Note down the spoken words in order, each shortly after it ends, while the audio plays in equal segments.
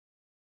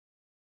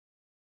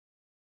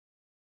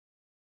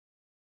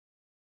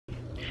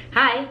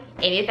Hi,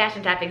 Amy at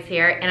Fashion Topics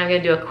here, and I'm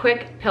gonna do a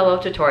quick pillow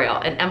tutorial,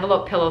 an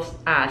envelope pillow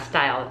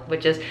style,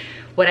 which is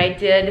what I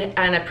did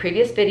on a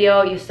previous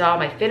video. You saw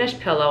my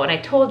finished pillow, and I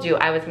told you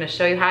I was gonna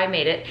show you how I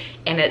made it,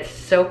 and it's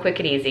so quick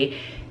and easy.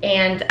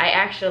 And I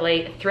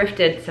actually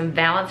thrifted some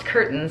Valance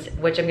curtains,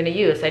 which I'm gonna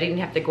use, so I didn't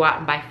have to go out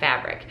and buy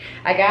fabric.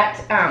 I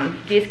got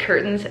these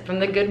curtains from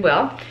the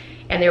Goodwill,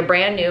 and they were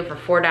brand new for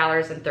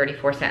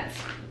 $4.34.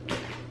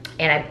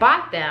 And I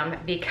bought them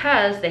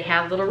because they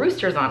have little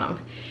roosters on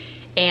them.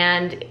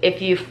 And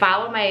if you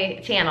follow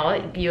my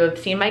channel, you have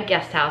seen my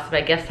guest house.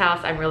 My guest house,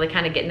 I'm really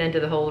kind of getting into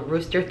the whole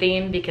rooster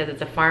theme because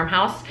it's a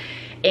farmhouse.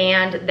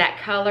 And that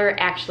color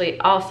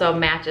actually also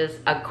matches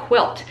a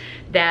quilt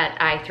that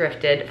I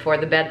thrifted for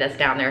the bed that's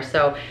down there.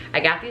 So I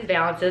got these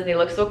Valances, they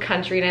look so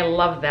country and I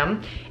love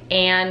them.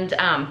 And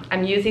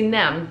I'm using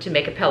them to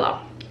make a pillow.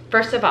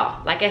 First of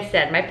all, like I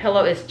said, my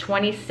pillow is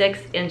 26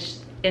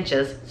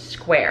 inches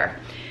square.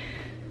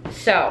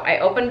 So I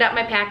opened up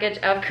my package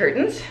of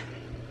curtains,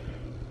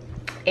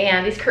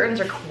 and these curtains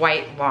are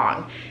quite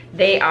long.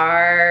 They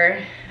are,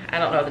 I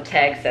don't know what the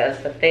tag says,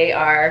 but they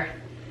are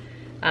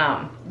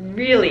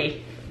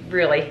really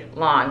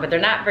long, but they're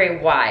not very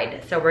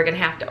wide, so we're gonna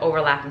have to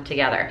overlap them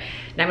together.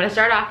 Now I'm gonna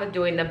start off with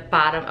doing the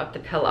bottom of the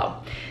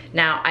pillow.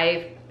 Now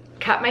I've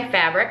cut my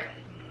fabric.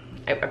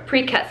 I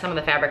pre-cut some of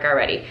the fabric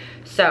already.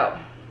 So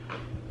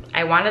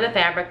I wanted the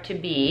fabric to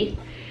be,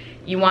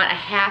 you want a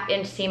 1/2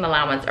 inch seam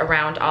allowance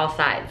around all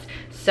sides.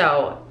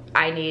 So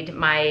I need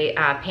my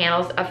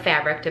panels of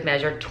fabric to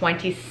measure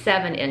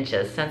 27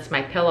 inches. Since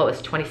my pillow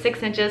is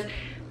 26 inches,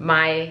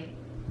 my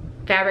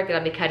fabric that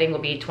I'll be cutting will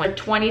be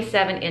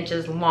 27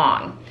 inches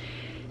long.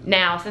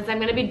 Now, since I'm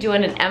gonna be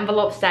doing an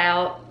envelope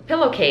style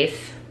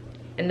pillowcase,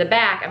 in the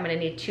back, I'm gonna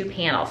need 2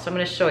 panels. So I'm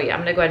gonna show you. I'm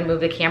gonna go ahead and move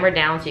the camera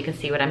down so you can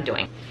see what I'm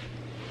doing.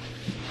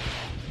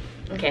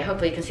 Okay,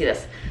 hopefully you can see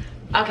this.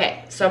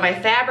 Okay, so my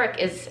fabric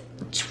is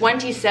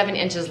 27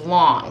 inches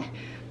long,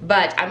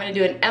 but I'm gonna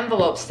do an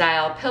envelope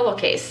style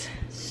pillowcase.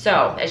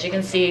 So, as you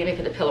can see, let me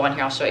put the pillow on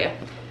here, I'll show you.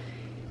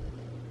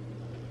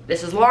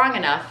 This is long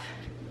enough,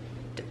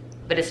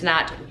 but it's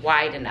not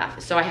wide enough.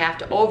 So I have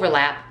to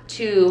overlap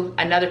to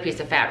another piece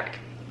of fabric.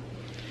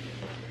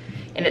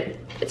 And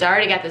it's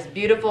already got this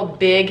beautiful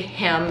big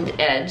hemmed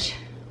edge,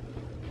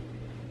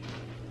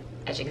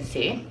 as you can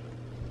see.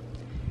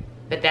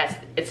 But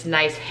it's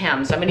nice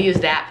hem, so I'm gonna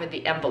use that for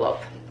the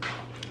envelope.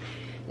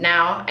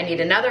 Now, I need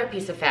another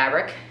piece of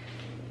fabric,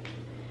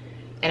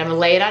 and I'm gonna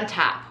lay it on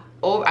top.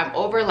 I'm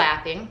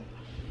overlapping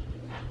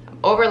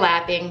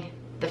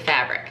the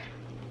fabric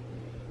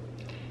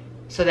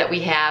so that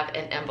we have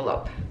an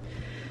envelope.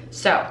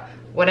 So,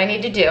 what I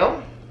need to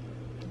do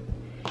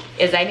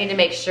is I need to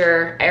make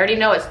sure, I already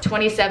know it's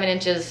 27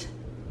 inches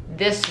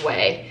this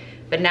way,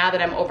 but now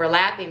that I'm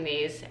overlapping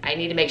these, I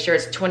need to make sure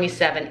it's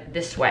 27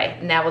 this way,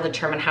 and that will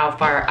determine how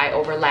far I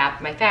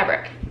overlap my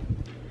fabric.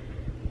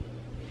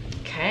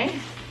 Okay.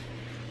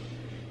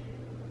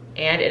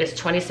 And it is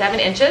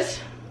 27 inches.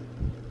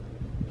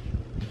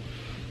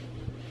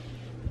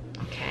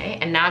 Okay,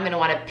 and now I'm gonna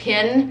want a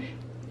pin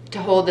to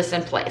hold this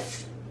in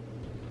place.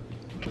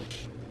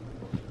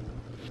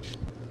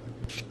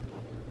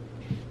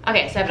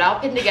 Okay, so I have it all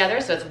pinned together,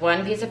 so it's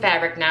one piece of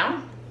fabric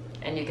now,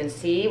 and you can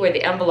see where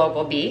the envelope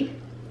will be.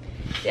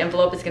 The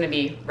envelope is gonna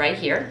be right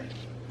here.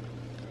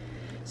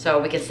 So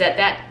we can set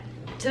that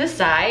to the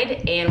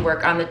side and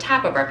work on the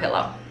top of our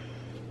pillow.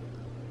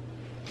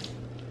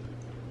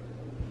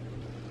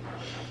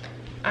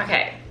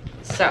 Okay,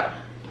 so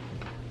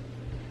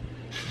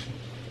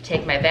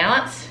take my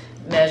Valance,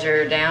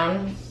 measure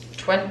down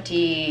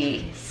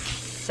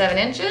 27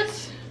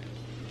 inches,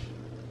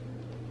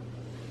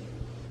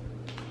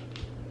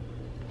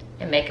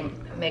 and make a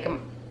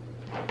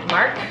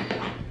mark.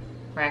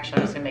 Or actually,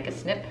 I'm just gonna make a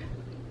snip,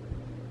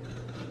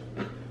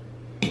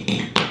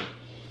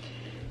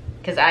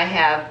 because I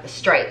have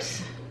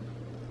stripes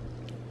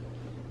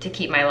to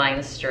keep my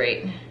lines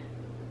straight.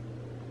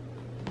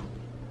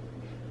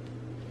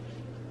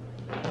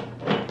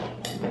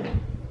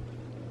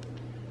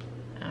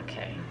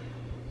 Okay.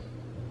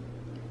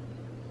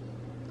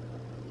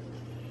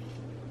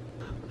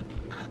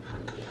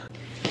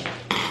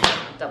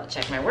 Double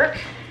check my work.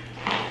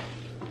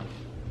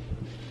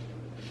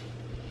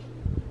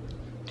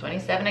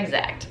 27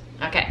 exact.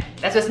 Okay,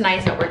 that's what's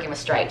nice about working with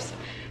stripes.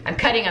 I'm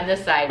cutting on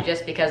this side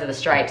just because of the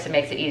stripes. It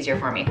makes it easier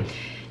for me.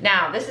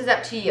 Now, this is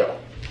up to you.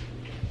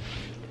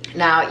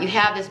 Now, you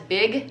have this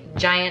big,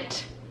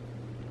 giant,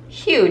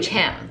 huge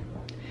hem.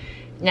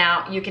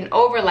 Now, you can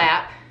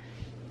overlap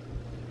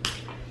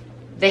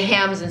the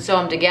hems and sew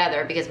them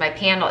together because my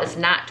panel is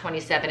not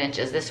 27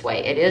 inches this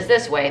way. It is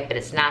this way, but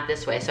it's not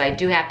this way, so I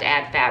do have to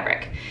add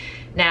fabric.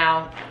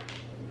 Now,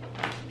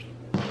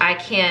 I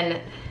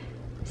can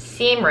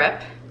seam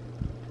rip,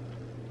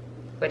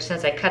 which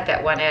since I cut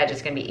that one edge,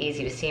 it's gonna be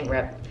easy to seam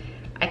rip.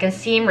 I can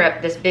seam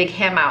rip this big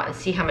hem out and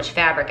see how much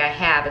fabric I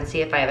have and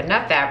see if I have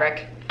enough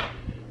fabric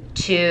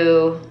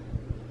to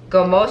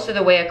go most of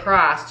the way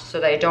across so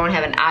that I don't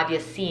have an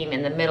obvious seam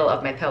in the middle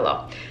of my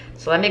pillow.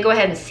 So let me go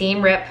ahead and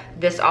seam rip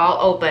this all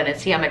open and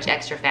see how much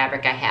extra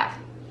fabric I have.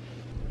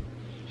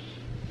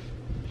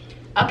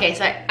 Okay,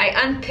 so I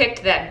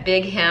unpicked that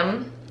big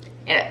hem,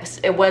 and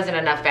it wasn't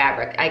enough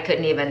fabric. I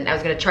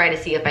was gonna try to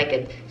see if I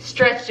could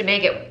stretch to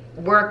make it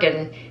work,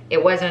 and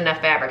it wasn't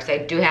enough fabric, so I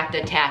do have to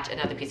attach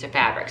another piece of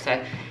fabric.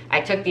 So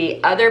I took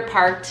the other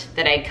part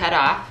that I cut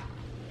off,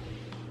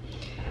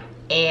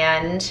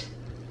 and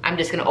I'm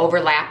just gonna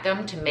overlap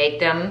them to make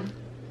them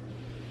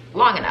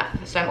long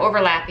enough. So I'm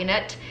overlapping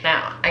it.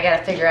 Now, I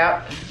gotta figure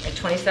out my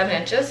 27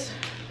 inches.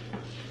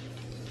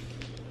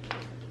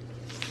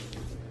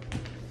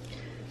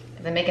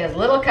 I'm making as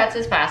little cuts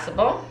as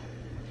possible.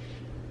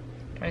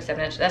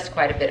 27 inches, that's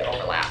quite a bit of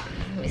overlap.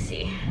 Let me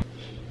see.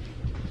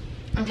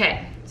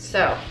 Okay,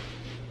 so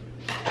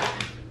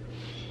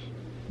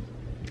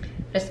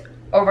just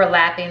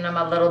overlapping them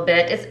a little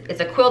bit. It's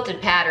a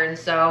quilted pattern,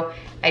 so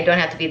I don't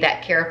have to be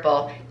that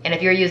careful. And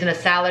if you're using a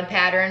solid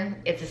pattern,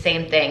 it's the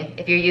same thing.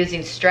 If you're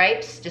using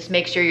stripes, just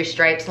make sure your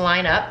stripes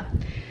line up.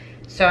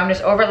 So I'm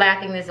just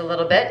overlapping these a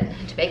little bit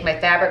to make my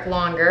fabric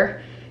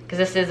longer, because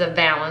this is a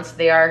Valance.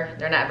 They're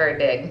not very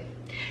big.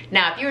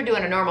 Now, if you were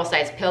doing a normal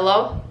size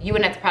pillow, you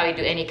wouldn't have to probably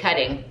do any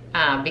cutting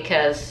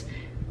because,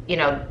 you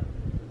know,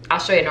 I'll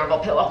show you a normal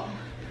pillow.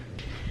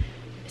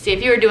 See,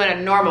 if you were doing a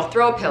normal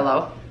throw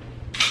pillow,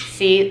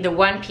 see, the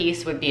one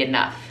piece would be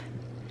enough.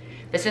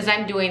 But since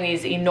I'm doing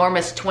these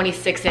enormous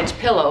 26-inch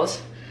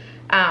pillows,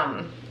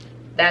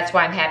 that's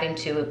why I'm having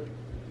to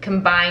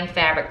combine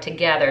fabric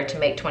together to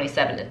make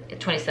 27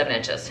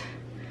 inches.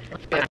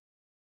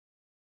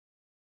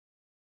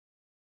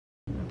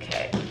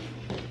 Okay.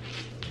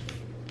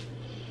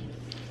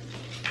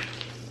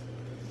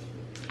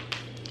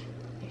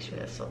 Make sure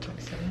that's still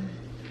 27.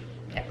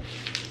 Yep.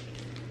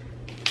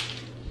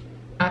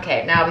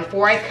 Okay, now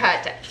before I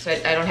cut, so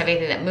I don't have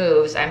anything that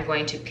moves, I'm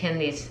going to pin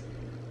these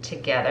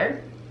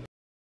together.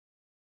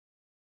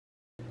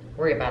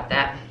 Worry about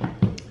that.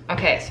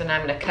 Okay, so now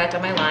I'm gonna cut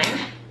on my line.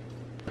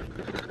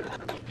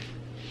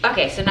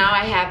 Okay, so now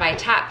I have my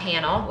top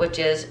panel, which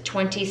is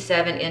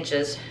 27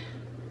 inches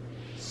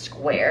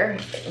square.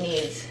 It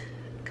needs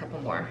a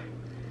couple more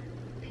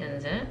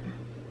pins in it.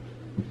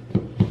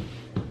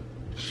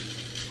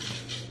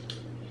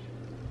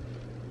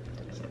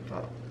 Doesn't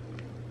fall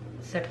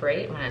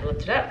separate when I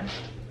lift it up.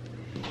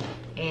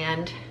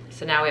 And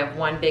so now we have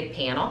one big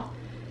panel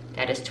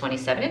that is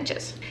 27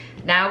 inches.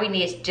 Now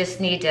we just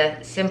need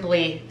to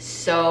simply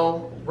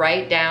sew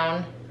right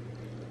down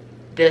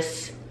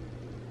this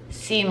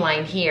seam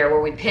line here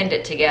where we pinned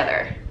it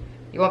together.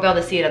 You won't be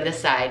able to see it on this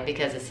side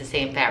because it's the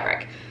same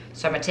fabric.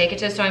 So I'm gonna take it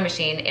to the sewing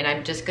machine and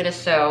I'm just gonna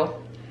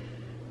sew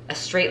a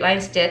straight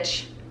line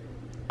stitch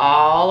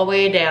all the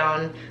way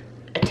down,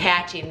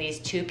 attaching these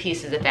two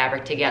pieces of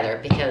fabric together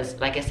because,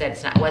 like I said,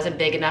 it wasn't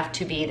big enough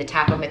to be the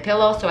top of my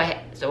pillow.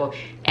 So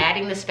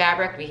adding this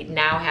fabric, we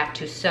now have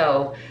to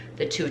sew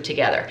the two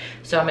together.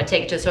 So I'm gonna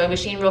take it to the sewing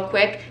machine real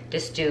quick,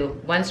 just do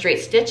one straight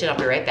stitch and I'll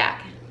be right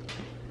back.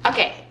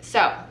 Okay,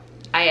 so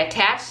I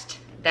attached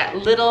that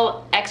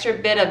little extra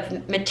bit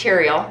of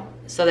material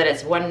so that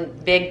it's one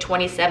big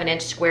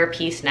 27-inch square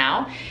piece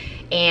now.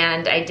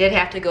 And I did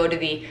have to go to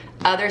the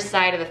other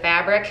side of the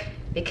fabric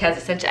because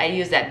essentially I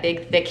used that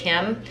big thick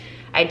hem.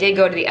 I did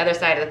go to the other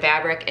side of the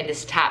fabric and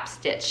just top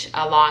stitch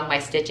along my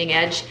stitching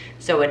edge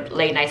so it would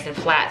lay nice and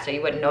flat so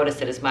you wouldn't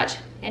notice it as much.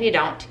 And you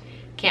don't.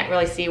 Can't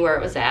really see where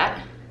it was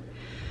at.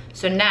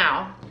 So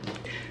now,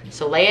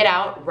 lay it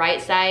out,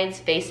 right sides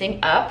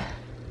facing up.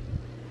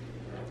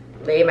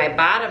 Lay my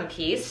bottom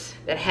piece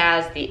that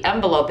has the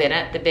envelope in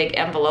it, the big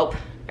envelope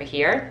right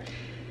here,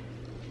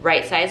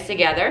 right sides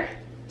together.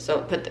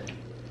 So put the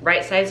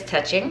right sides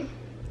touching.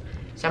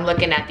 So I'm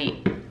looking at the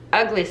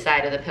ugly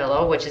side of the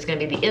pillow, which is gonna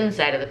be the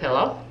inside of the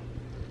pillow.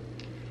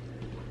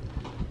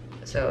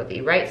 So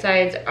the right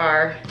sides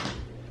are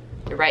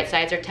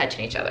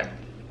touching each other.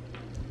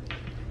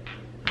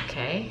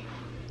 Okay,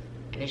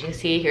 and as you can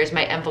see, here's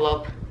my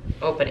envelope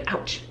opening.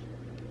 Ouch,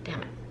 damn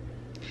it.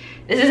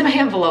 This is my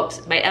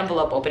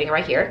envelope opening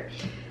right here.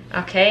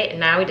 Okay,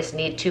 now we just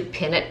need to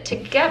pin it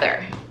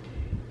together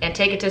and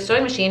take it to the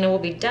sewing machine and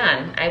we'll be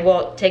done. I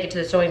will take it to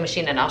the sewing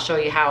machine and I'll show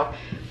you how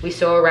we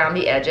sew around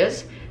the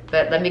edges.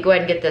 But let me go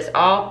ahead and get this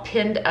all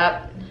pinned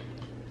up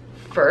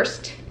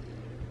first,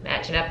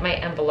 matching up my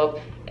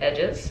envelope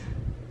edges.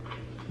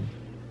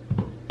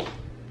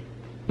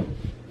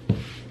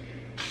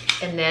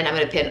 And then I'm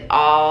gonna pin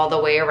all the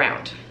way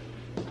around.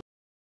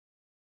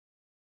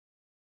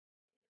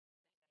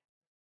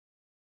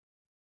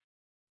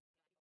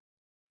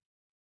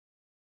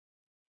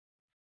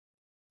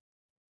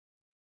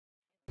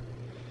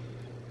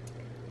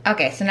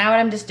 Okay, so now what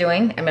I'm just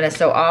doing, I'm gonna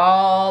sew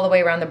all the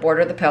way around the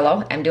border of the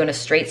pillow. I'm doing a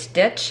straight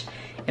stitch.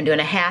 I'm doing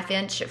a 1/2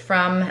 inch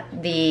from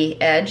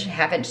the edge,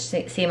 1/2 inch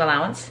seam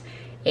allowance.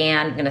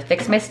 And I'm gonna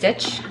fix my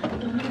stitch,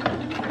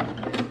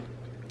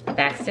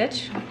 back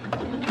stitch.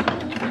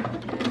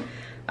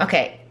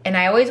 Okay, and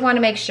I always wanna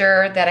make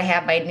sure that I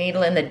have my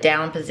needle in the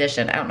down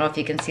position. I don't know if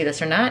you can see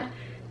this or not.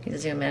 You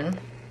zoom in.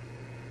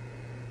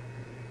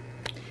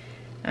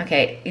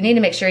 Okay, you need to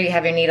make sure you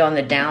have your needle in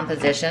the down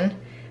position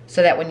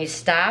so that when you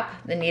stop,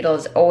 the needle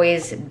is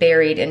always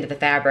buried into the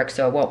fabric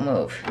so it won't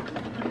move.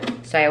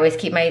 So I always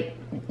keep my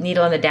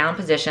needle in the down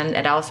position.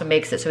 It also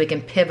makes it so we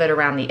can pivot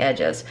around the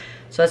edges.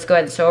 So let's go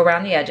ahead and sew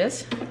around the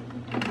edges.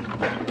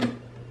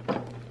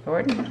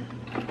 Forward.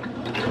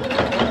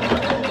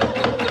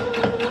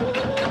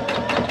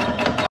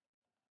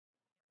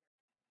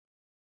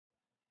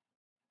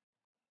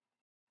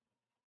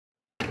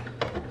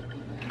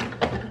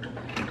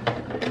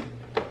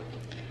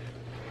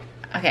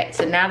 Okay,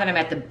 so now that I'm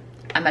at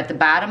the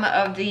bottom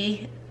of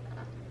the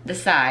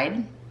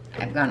side,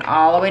 I've gone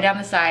all the way down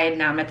the side.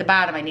 Now I'm at the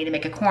bottom. I need to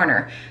make a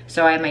corner.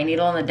 So I have my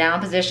needle in the down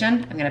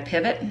position. I'm going to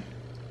pivot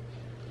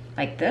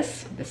like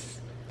this,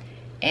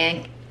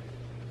 and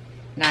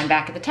now I'm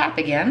back at the top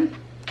again.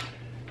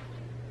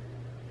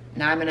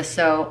 Now I'm going to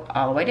sew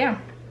all the way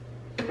down.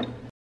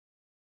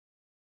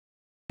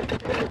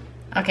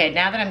 Okay,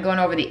 now that I'm going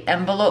over the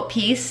envelope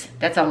piece,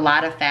 that's a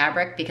lot of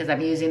fabric because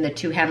I'm using the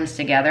two hems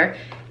together,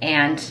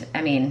 and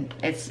I mean,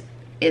 it's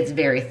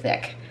very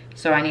thick.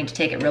 So I need to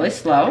take it really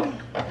slow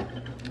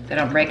so I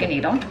don't break a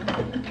needle.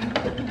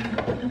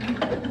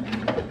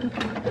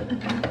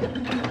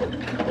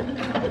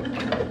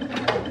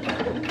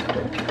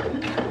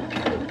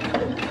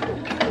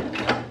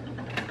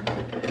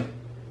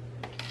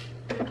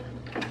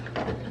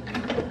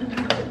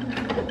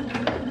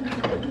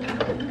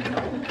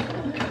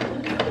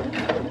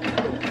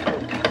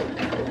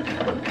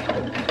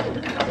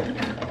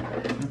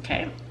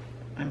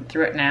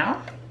 Through it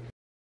now.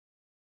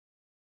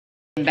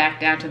 And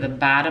back down to the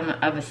bottom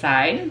of the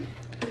side.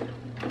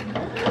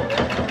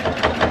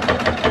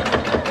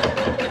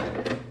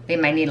 Leave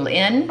my needle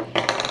in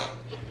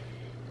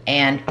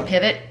and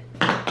pivot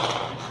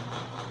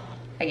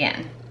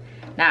again.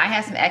 Now I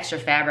have some extra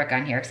fabric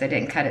on here because I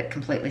didn't cut it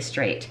completely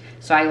straight.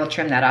 So I will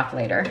trim that off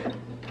later.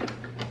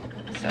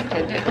 So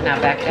pivot, now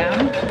back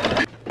down.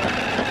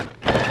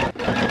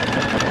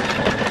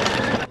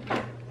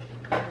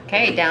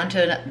 Okay, down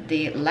to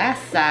the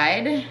last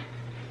side.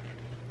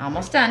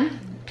 Almost done.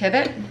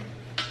 Pivot.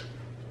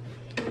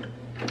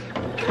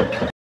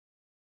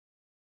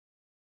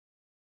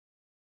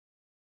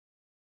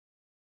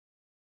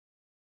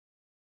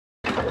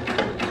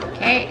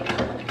 Okay,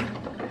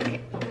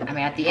 I'm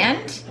at the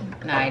end.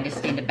 Now I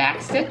just need to back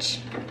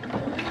stitch.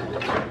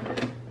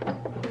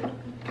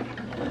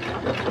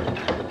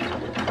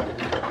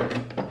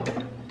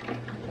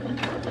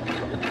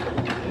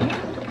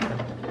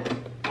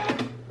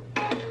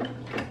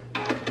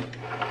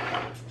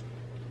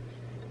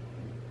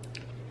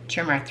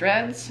 Trim our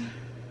threads.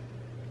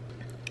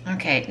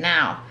 Okay,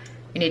 now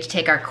we need to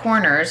take our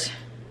corners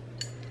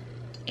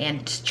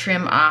and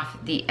trim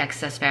off the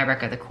excess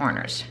fabric of the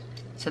corners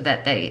so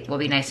that they will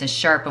be nice and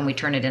sharp when we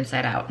turn it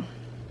inside out.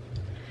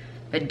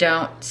 But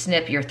don't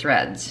snip your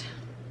threads.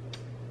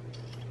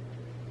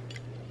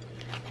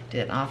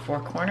 Did all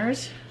four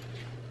corners.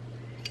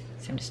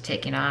 So I'm just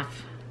taking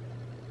off,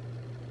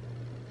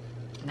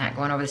 not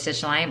going over the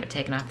stitch line, but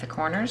taking off the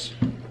corners.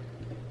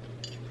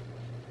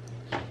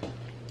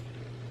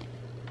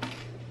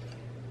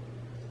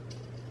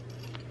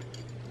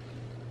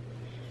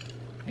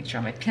 Make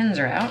sure my pins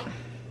are out.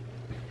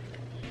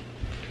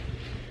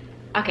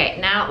 Okay,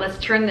 now let's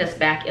turn this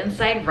back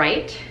inside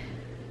right.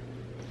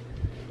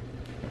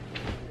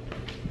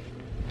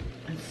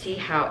 And see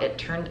how it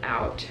turned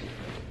out.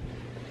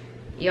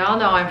 Y'all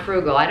know I'm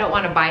frugal. I don't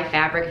want to buy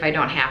fabric if I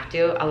don't have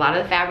to. A lot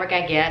of the fabric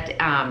I get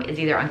is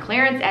either on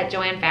clearance at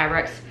Joann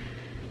Fabrics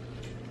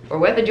or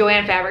with a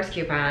Joann Fabrics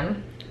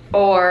coupon,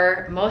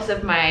 or most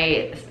of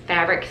my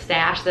fabric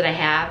stash that I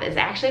have is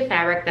actually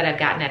fabric that I've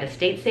gotten at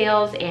estate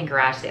sales and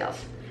garage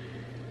sales.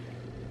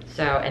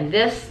 So, and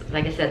this,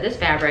 like I said, this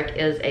fabric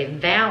is a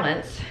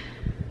Valance.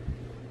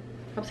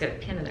 I hope it's got a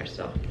pin in there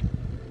still.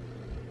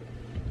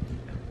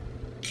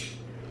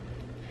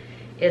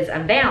 Is a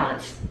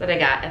Valance that I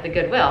got at the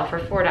Goodwill for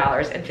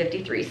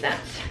 $4.53.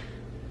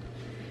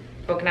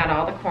 Poking out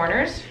all the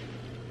corners.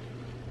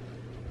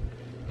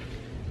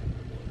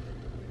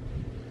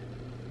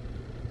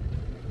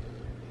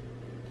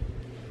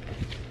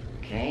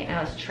 Okay,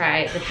 now let's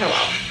try the pillow.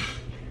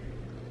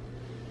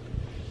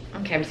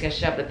 Okay, I'm just gonna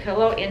shove the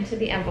pillow into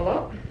the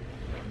envelope.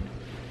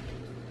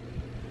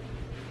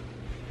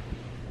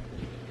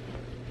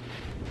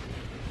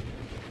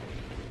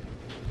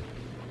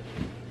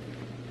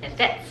 It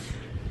fits.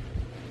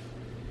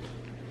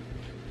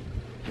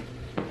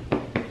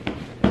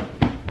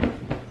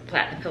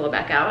 Flatten the pillow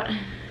back out.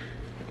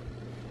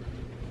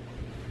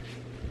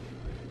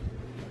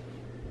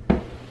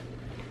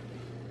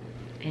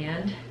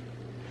 And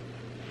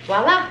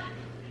voila!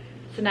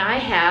 So now I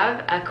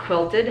have a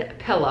quilted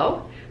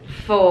pillow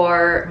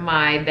for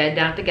my bed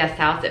down at the guest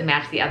house that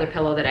matched the other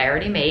pillow that I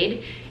already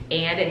made.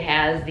 And it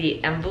has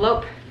the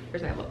envelope,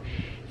 where's my envelope?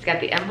 It's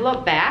got the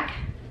envelope back.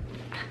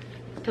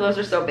 Pillows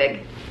are so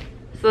big,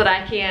 so that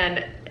I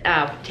can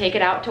take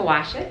it out to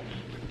wash it.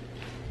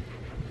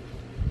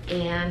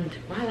 And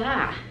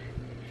voila.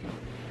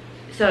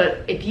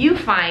 So if you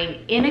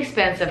find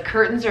inexpensive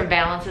curtains or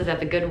valances at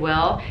the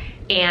Goodwill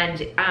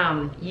and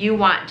you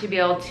want to be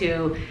able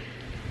to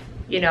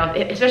you know,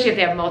 especially if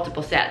they have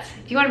multiple sets.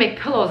 If you wanna make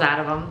pillows out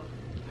of them,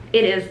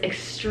 it is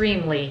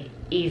extremely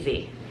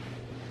easy.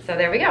 So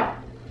there we go,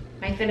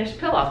 my finished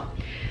pillow.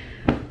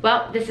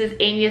 Well, this is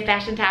Amy with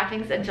Fashion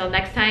Toppings. Until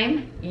next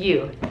time,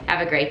 you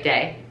have a great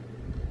day.